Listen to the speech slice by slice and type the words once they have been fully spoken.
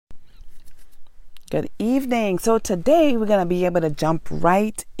Good evening. So today we're going to be able to jump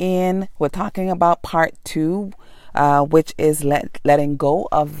right in. We're talking about part 2, which is letting go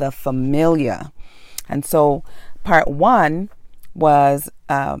of the familiar. And so part 1 was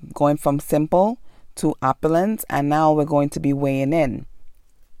going from simple to opulence, and now we're going to be weighing in.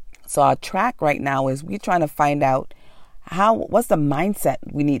 So our track right now is we're trying to find out what's the mindset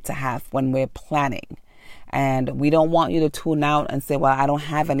we need to have when we're planning. And we don't want you to tune out and say, well, I don't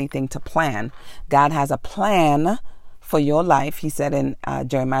have anything to plan. God has a plan for your life. He said in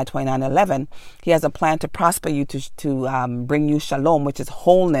Jeremiah 29:11, He has a plan to prosper you, to bring you shalom, which is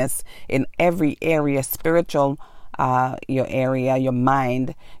wholeness in every area, spiritual, your area, your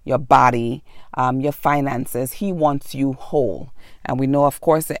mind, your body, your finances. He wants you whole. And we know, of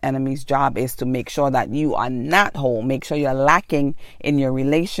course, the enemy's job is to make sure that you are not whole. Make sure you're lacking in your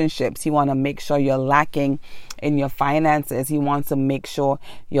relationships. He wants to make sure you're lacking in your finances. He wants to make sure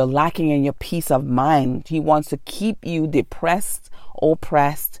you're lacking in your peace of mind. He wants to keep you depressed,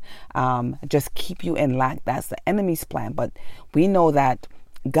 oppressed, just keep you in lack. That's the enemy's plan. But we know that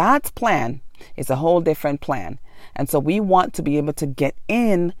God's plan is a whole different plan. And so we want to be able to get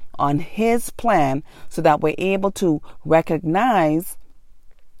in on His plan so that we're able to recognize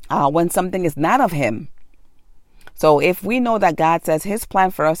when something is not of Him. So if we know that God says His plan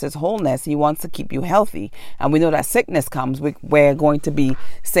for us is wholeness, He wants to keep you healthy. And we know that sickness comes, we're going to be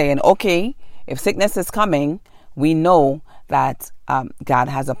saying, okay, if sickness is coming, we know that God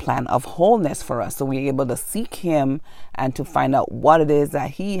has a plan of wholeness for us. So we're able to seek Him and to find out what it is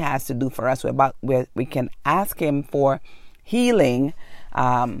that He has to do for us. We can ask Him for healing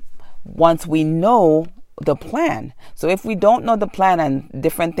once we know the plan. So if we don't know the plan and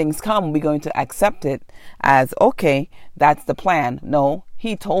different things come, we're going to accept it as, okay, that's the plan. No,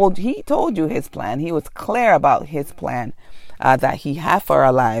 He told you His plan. He was clear about His plan that He had for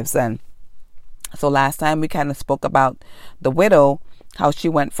our lives. And so last time we kind of spoke about the widow, how she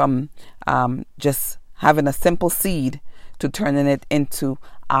went from just having a simple seed to turning it into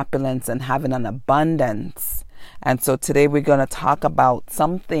opulence and having an abundance. And so today we're going to talk about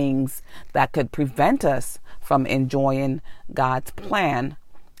some things that could prevent us from enjoying God's plan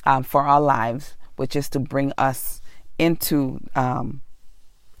for our lives, which is to bring us into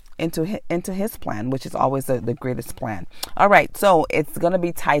His plan, which is always the greatest plan. All right, so it's going to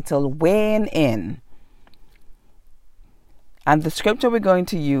be titled Weighing In. And the scripture we're going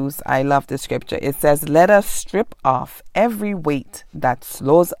to use, I love the scripture. It says, let us strip off every weight that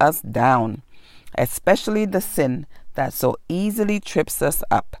slows us down, especially the sin that so easily trips us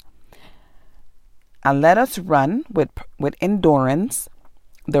up. And let us run with endurance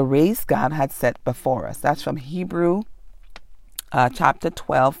the race God had set before us. That's from Hebrew chapter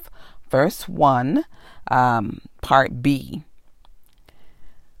 12, verse 1, part B.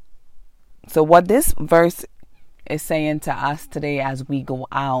 So what this verse is saying to us today as we go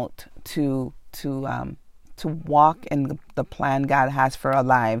out to walk in the plan God has for our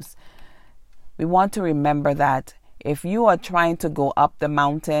lives, we want to remember that if you are trying to go up the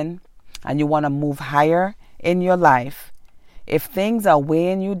mountain and you want to move higher in your life, if things are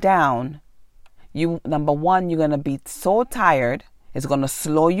weighing you down, number one, you're going to be so tired, it's going to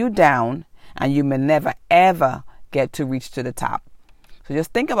slow you down, and you may never, ever get to reach to the top. So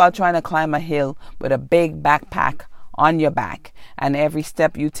just think about trying to climb a hill with a big backpack on your back. And every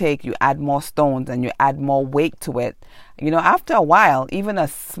step you take, you add more stones and you add more weight to it. After a while, even a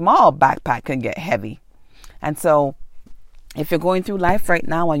small backpack can get heavy. And so if you're going through life right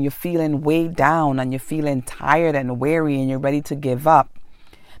now and you're feeling weighed down and you're feeling tired and weary and you're ready to give up,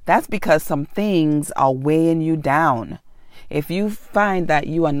 that's because some things are weighing you down. If you find that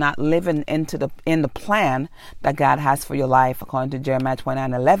you are not living in the plan that God has for your life, according to Jeremiah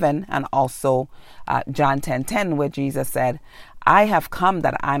 29:11, and also John 10:10, where Jesus said, I have come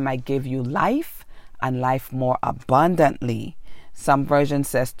that I might give you life and life more abundantly. Some version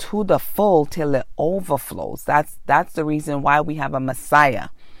says to the full till it overflows. That's the reason why we have a Messiah.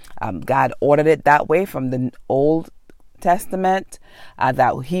 God ordered it that way from the Old Testament,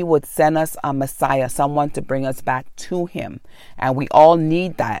 that He would send us a Messiah, someone to bring us back to Him. And we all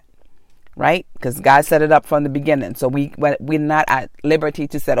need that, right? Because God set it up from the beginning. So we're not at liberty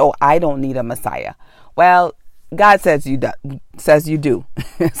to say, oh, I don't need a Messiah. Well, God says you do.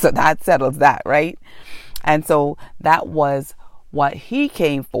 So that settles that, right? And so that was what He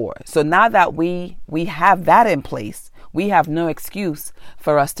came for. So now that we have that in place, we have no excuse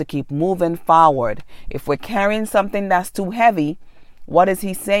for us to keep moving forward. If we're carrying something that's too heavy, what is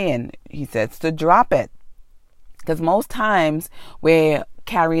He saying? He says to drop it. Because most times we're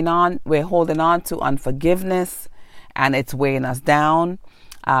holding on to unforgiveness, and it's weighing us down.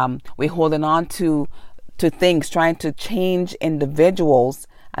 We're holding on to things, trying to change individuals,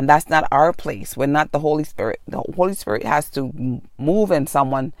 and that's not our place. We're not the Holy Spirit. The Holy Spirit has to move in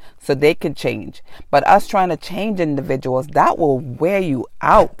someone so they can change. But us trying to change individuals, that will wear you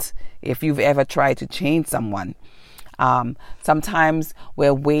out if you've ever tried to change someone. Sometimes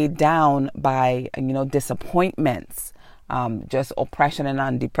we're weighed down by, disappointments, just oppression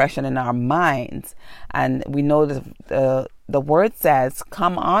and depression in our minds. And we know that the word says,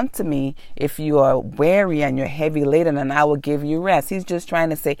 come unto me if you are weary and you're heavy laden, and I will give you rest. He's just trying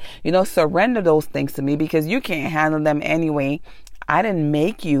to say, surrender those things to me, because you can't handle them anyway. I didn't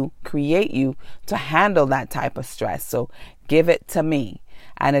make you, create you to handle that type of stress. So give it to me.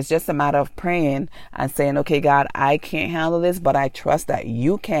 And it's just a matter of praying and saying, okay, God, I can't handle this, but I trust that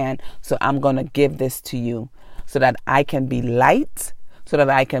you can. So I'm going to give this to you so that I can be light, so that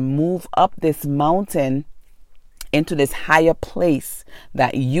I can move up this mountain into this higher place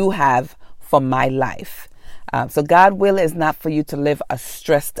that you have for my life. So God's will is not for you to live a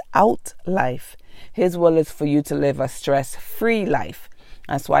stressed out life. His will is for you to live a stress-free life.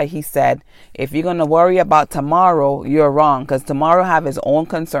 That's why he said, if you're going to worry about tomorrow, you're wrong, because tomorrow have its own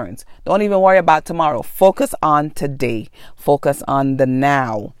concerns. Don't even worry about tomorrow. Focus on today. Focus on the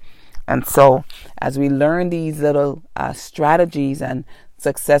now. And so as we learn these little strategies and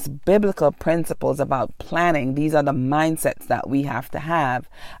success biblical principles about planning, these are the mindsets that we have to have,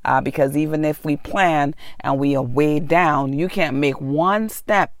 because even if we plan and we are weighed down, you can't make one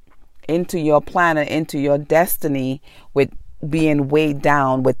step into your plan and into your destiny with being weighed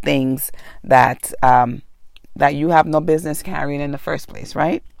down with things that that you have no business carrying in the first place,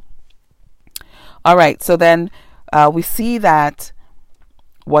 right? All right, so then we see that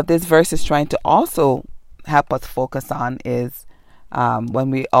what this verse is trying to also help us focus on is when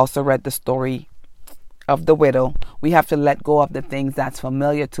we also read the story of the widow, we have to let go of the things that's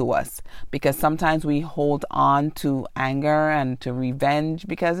familiar to us, because sometimes we hold on to anger and to revenge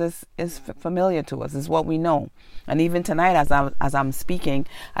because it's familiar to us. It's what we know. And even tonight, as I'm speaking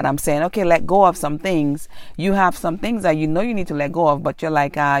and I'm saying, okay, let go of some things, you have some things that you need to let go of, but you're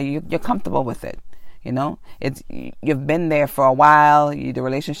like, you're comfortable with it. You've been there for a while. The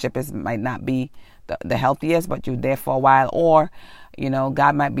relationship might not be the healthiest, but you're there for a while, or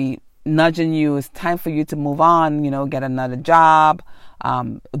God might be nudging you. It's time for you to move on, get another job,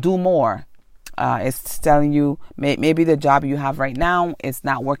 do more. It's telling you maybe the job you have right now is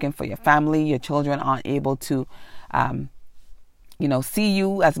not working for your family. Your children aren't able to, see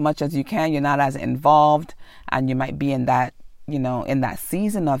you as much as you can. You're not as involved, and you might be in that, in that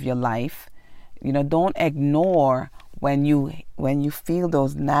season of your life. Don't ignore when you feel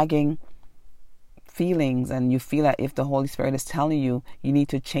those nagging feelings, and you feel that if the Holy Spirit is telling you need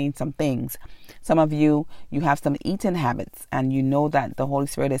to change some things. Some of you have some eating habits, and that the Holy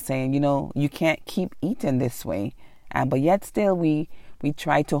Spirit is saying, you can't keep eating this way, but yet still we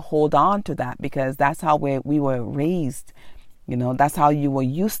try to hold on to that because that's how we were raised. That's how you were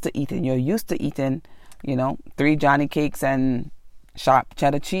used to eating. You're used to eating 3 Johnny cakes and sharp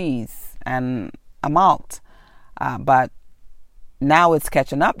cheddar cheese and a malt, but now it's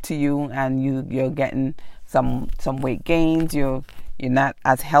catching up to you, and you're getting some weight gains. You're not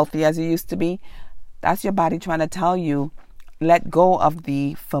as healthy as you used to be. That's your body trying to tell you, let go of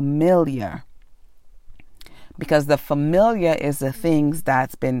the familiar, because the familiar is the things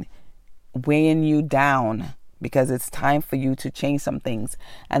that's been weighing you down, because it's time for you to change some things.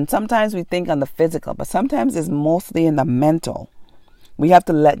 And sometimes we think on the physical, but sometimes it's mostly in the mental. We have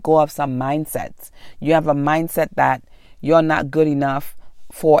to let go of some mindsets. You have a mindset that you're not good enough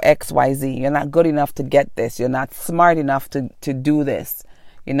for XYZ. You're not good enough to get this. You're not smart enough to do this.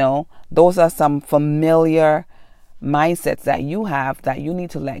 Those are some familiar mindsets that you have that you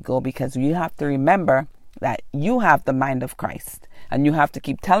need to let go, because you have to remember that you have the mind of Christ, and you have to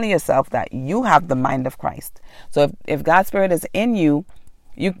keep telling yourself that you have the mind of Christ. So if God's Spirit is in you,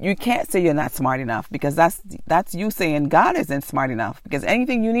 you can't say you're not smart enough, because that's you saying God isn't smart enough, because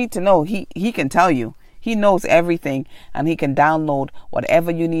anything you need to know, he can tell you. He knows everything, and he can download whatever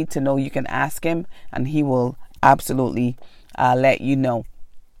you need to know. You can ask him, and he will absolutely let you know.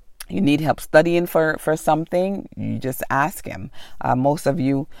 You need help studying for something, you just ask him. Most of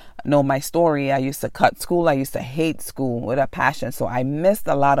you know my story. I used to cut school. I used to hate school with a passion. So I missed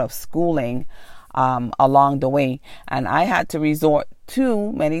a lot of schooling along the way. And I had to resort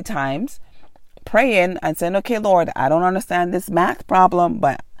to many times praying and saying, okay, Lord, I don't understand this math problem,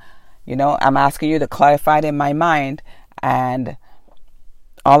 but I'm asking you to clarify it in my mind. And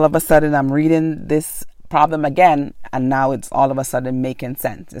all of a sudden I'm reading this problem again, and now it's all of a sudden making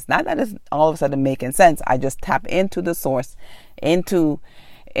sense. It's not that it's all of a sudden making sense. I just tap into the source, into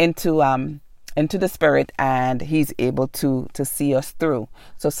into the spirit, and he's able to see us through.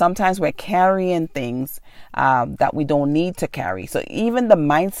 So sometimes we're carrying things that we don't need to carry. So even the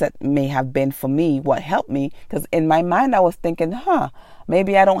mindset may have been, for me, what helped me, because in my mind I was thinking,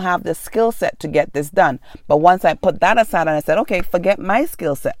 maybe I don't have the skill set to get this done. But once I put that aside and I said, okay, forget my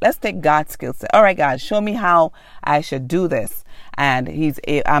skill set, let's take God's skill set. All right, God, show me how I should do this. And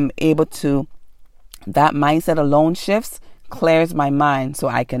I'm able to, that mindset alone shifts, clears my mind, so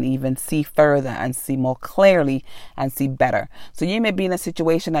I can even see further and see more clearly and see better. So you may be in a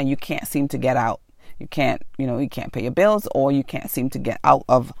situation that you can't seem to get out. You can't pay your bills, or you can't seem to get out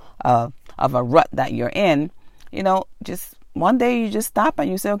of a rut that you're in. Just one day you just stop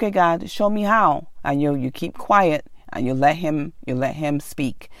and you say, okay, God, show me how. And you keep quiet and you let him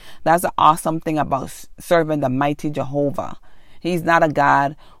speak. That's the awesome thing about serving the mighty Jehovah. He's not a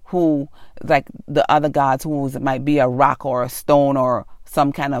God who, like the other gods, who might be a rock or a stone or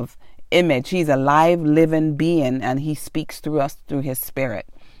some kind of image. He's a live, living being, and he speaks through us through his spirit.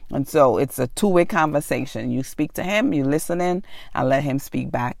 And so it's a two-way conversation. You speak to him, you listen in, and let him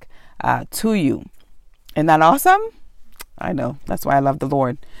speak back to you. Isn't that awesome? I know. That's why I love the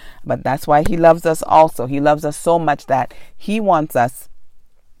Lord. But that's why he loves us also. He loves us so much that he wants us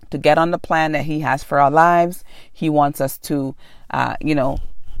to get on the plan that he has for our lives. He wants us to,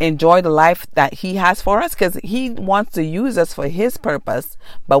 enjoy the life that he has for us, because he wants to use us for his purpose,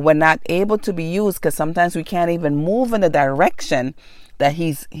 but we're not able to be used because sometimes we can't even move in the direction that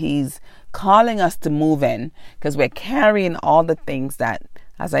he's calling us to move in, because we're carrying all the things that,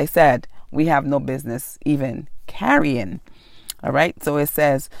 as I said, we have no business even carrying. All right. So it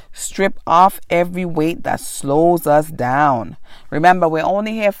says, strip off every weight that slows us down. Remember, we're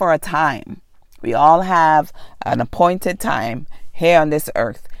only here for a time. We all have an appointed time here on this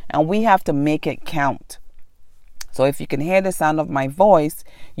earth, and we have to make it count. So if you can hear the sound of my voice,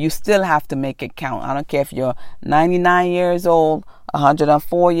 you still have to make it count. I don't care if you're 99 years old,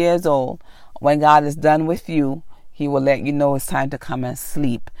 104 years old. When God is done with you, he will let you know it's time to come and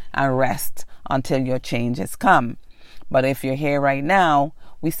sleep and rest until your change has come. But if you're here right now,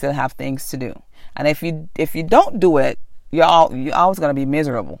 we still have things to do. And if you don't do it, you're always going to be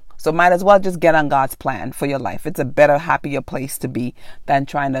miserable. So might as well just get on God's plan for your life. It's a better, happier place to be than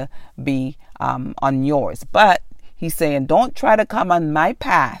trying to be on yours. But he's saying, don't try to come on my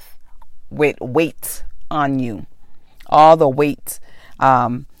path with weight on you. All the weight.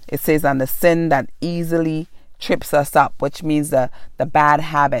 It says on the sin that easily trips us up, which means the bad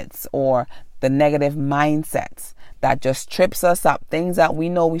habits or the negative mindsets that just trips us up, things that we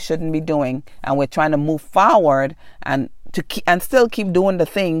know we shouldn't be doing, and we're trying to move forward and still keep doing the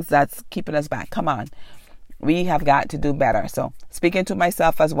things that's keeping us back. Come on. We have got to do better. So speaking to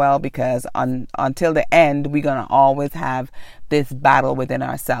myself as well, because until the end, we're going to always have this battle within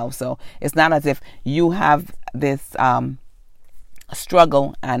ourselves. So it's not as if you have this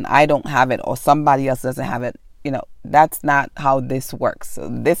struggle and I don't have it, or somebody else doesn't have it. That's not how this works. So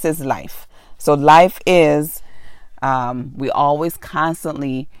this is life. So life is, we always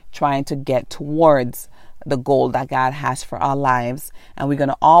constantly trying to get towards the goal that God has for our lives. And we're going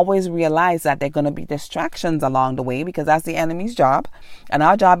to always realize that there are going to be distractions along the way, because that's the enemy's job. And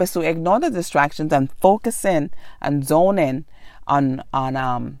our job is to ignore the distractions and focus in and zone in on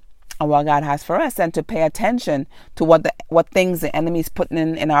what God has for us, and to pay attention to what things the enemy's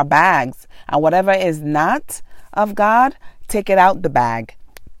putting in our bags. And whatever is not of God, take it out the bag.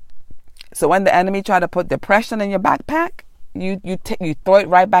 So when the enemy try to put depression in your backpack, you throw it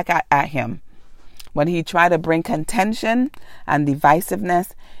right back at him. When he try to bring contention and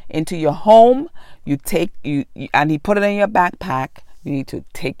divisiveness into your home, and he put it in your backpack, you need to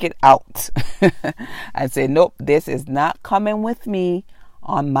take it out and say, nope, this is not coming with me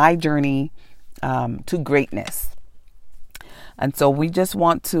on my journey to greatness. And so we just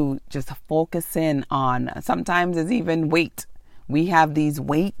want to just focus in on, sometimes it's even weight. We have these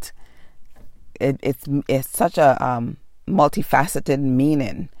weight. It's such a multifaceted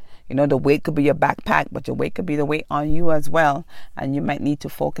meaning. The weight could be your backpack, but your weight could be the weight on you as well. And you might need to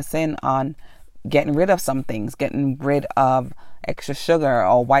focus in on getting rid of some things, getting rid of extra sugar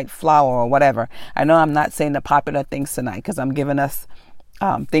or white flour or whatever. I know I'm not saying the popular things tonight, because I'm giving us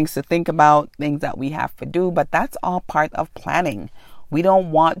things to think about, things that we have to do, but that's all part of planning. We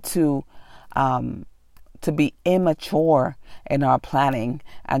don't want to be immature in our planning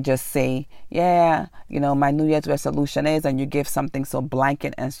and just say, my New Year's resolution is, and you give something so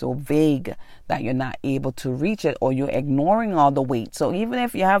blanket and so vague that you're not able to reach it, or you're ignoring all the weight. So even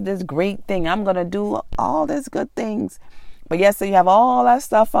if you have this great thing, I'm going to do all these good things, but so you have all that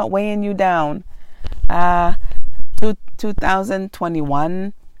stuff weighing you down.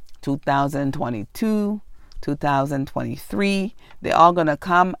 2021 2022, 2023, they're all going to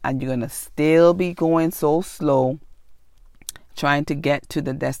come, and you're going to still be going so slow trying to get to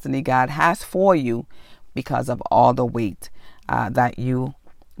the destiny God has for you because of all the weight that you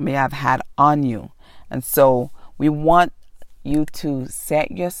may have had on you. And so we want you to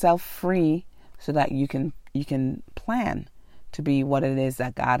set yourself free so that you can plan to be what it is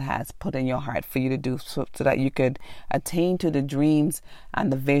that God has put in your heart for you to do, so that you could attain to the dreams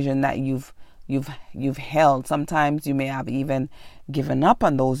and the vision that you've held. Sometimes you may have even given up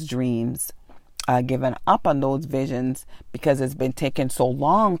on those dreams, given up on those visions because it's been taking so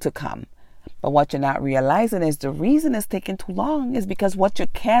long to come. But what you're not realizing is the reason it's taking too long is because what you're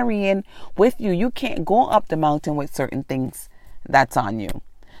carrying with you, you can't go up the mountain with certain things that's on you.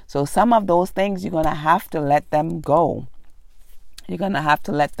 So some of those things you're going to have to let them go. You're going to have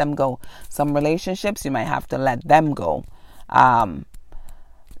to let them go. Some relationships, you might have to let them go.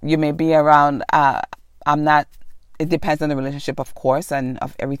 You may be around, it depends on the relationship, of course, and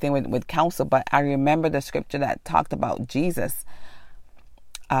of everything with counsel. But I remember the scripture that talked about Jesus.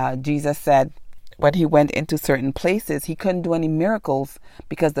 Jesus said when he went into certain places, he couldn't do any miracles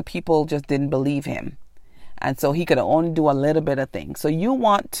because the people just didn't believe him. And so he could only do a little bit of things. So you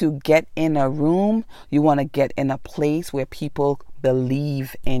want to get in a room, you want to get in a place where people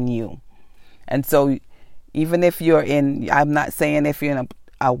believe in you. And so even if you're in, I'm not saying if you're in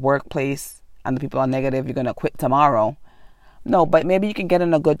a workplace and the people are negative, you're going to quit tomorrow. No, but maybe you can get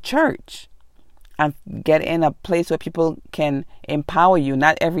in a good church and get in a place where people can empower you.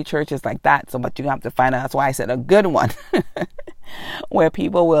 Not every church is like that. So, but you have to find out. That's why I said a good one where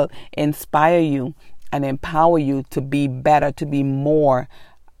people will inspire you and empower you to be better, to be more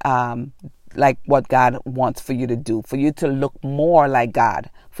like what God wants for you to do, for you to look more like God,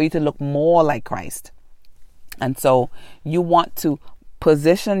 for you to look more like Christ. And so you want to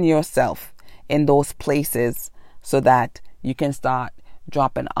position yourself in those places so that you can start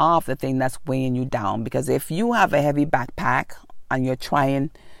dropping off the thing that's weighing you down. Because if you have a heavy backpack and you're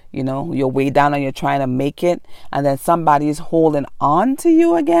trying, you're way down and you're trying to make it, and then somebody is holding on to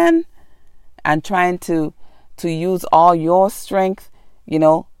you again and trying to use all your strength,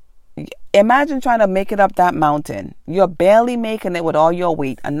 imagine trying to make it up that mountain. You're barely making it with all your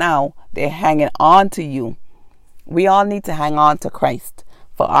weight, and now they're hanging on to you. We all need to hang on to Christ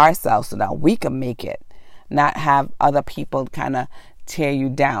for ourselves so that we can make it, not have other people kind of tear you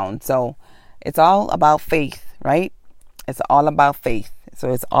down. So it's all about faith, right? It's all about faith.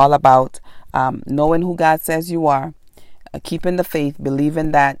 So it's all about knowing who God says you are, keeping the faith,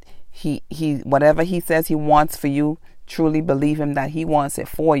 believing that he whatever he says he wants for you, truly believe him that he wants it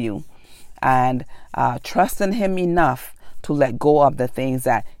for you, and trusting him enough to let go of the things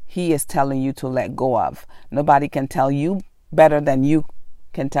that he is telling you to let go of. Nobody can tell you better than you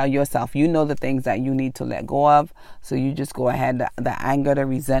can tell yourself. You know the things that you need to let go of. So you just go ahead, the anger, the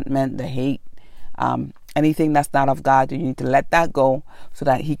resentment, the hate, anything that's not of God, you need to let that go so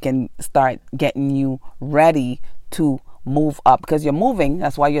that he can start getting you ready to move up. Because you're moving,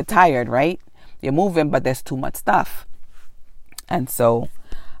 that's why you're tired, right? You're moving, but there's too much stuff. And so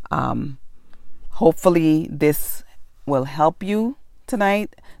hopefully this will help you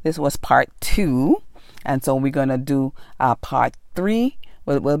tonight. This was part 2. And so we're going to do part 3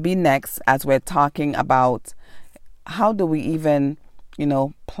 will be next, as we're talking about how do we even,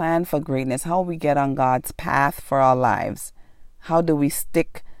 plan for greatness? How we get on God's path for our lives? How do we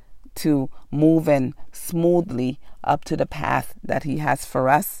stick to moving smoothly up to the path that he has for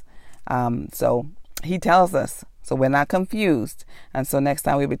us? So he tells us, so we're not confused. And so next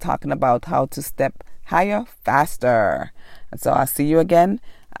time we'll be talking about how to step higher, faster. And so I'll see you again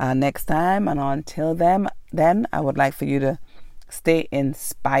next time. And until then, I would like for you to stay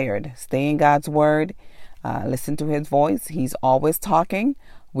inspired. Stay in God's word. Listen to his voice. He's always talking.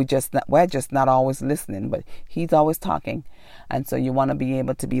 We're just not always listening, but he's always talking. And so you want to be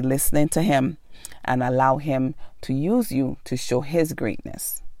able to be listening to him and allow him to use you to show his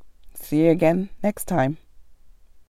greatness. See you again next time.